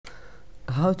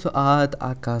How to add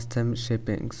a custom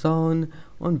shipping zone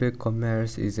on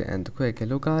Bigcommerce, easy and quick.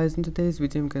 Hello guys, in today's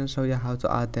video I'm gonna show you how to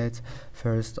add that.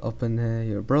 First open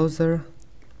your browser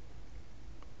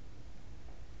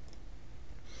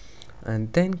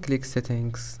and then click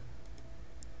settings,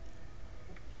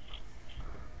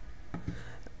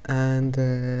 and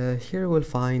here we'll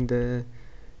find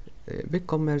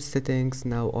Bigcommerce settings.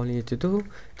 Now all you need to do,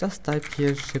 just type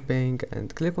here shipping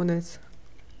and click on it.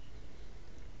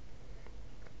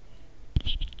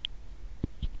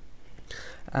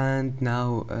 And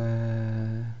now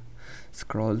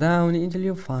scroll down until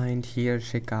you find here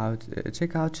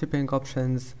checkout shipping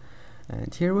options,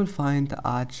 and here we'll find the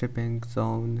add shipping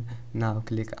zone. Now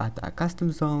click add a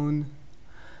custom zone,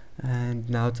 and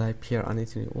now type here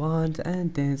anything you want,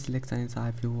 and then select any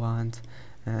type you want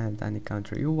and any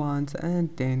country you want,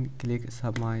 and then click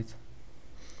submit.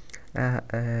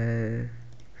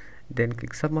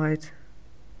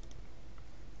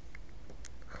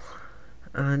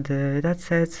 And that's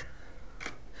it.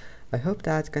 I hope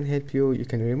that can help you. You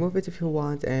can remove it if you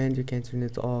want, and you can turn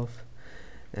it off.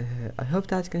 I hope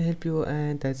that can help you,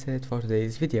 and that's it for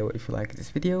today's video. If you like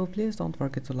this video, please don't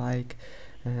forget to like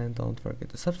and don't forget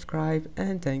to subscribe,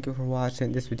 and thank you for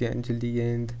watching this video until the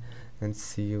end, and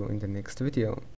see you in the next video.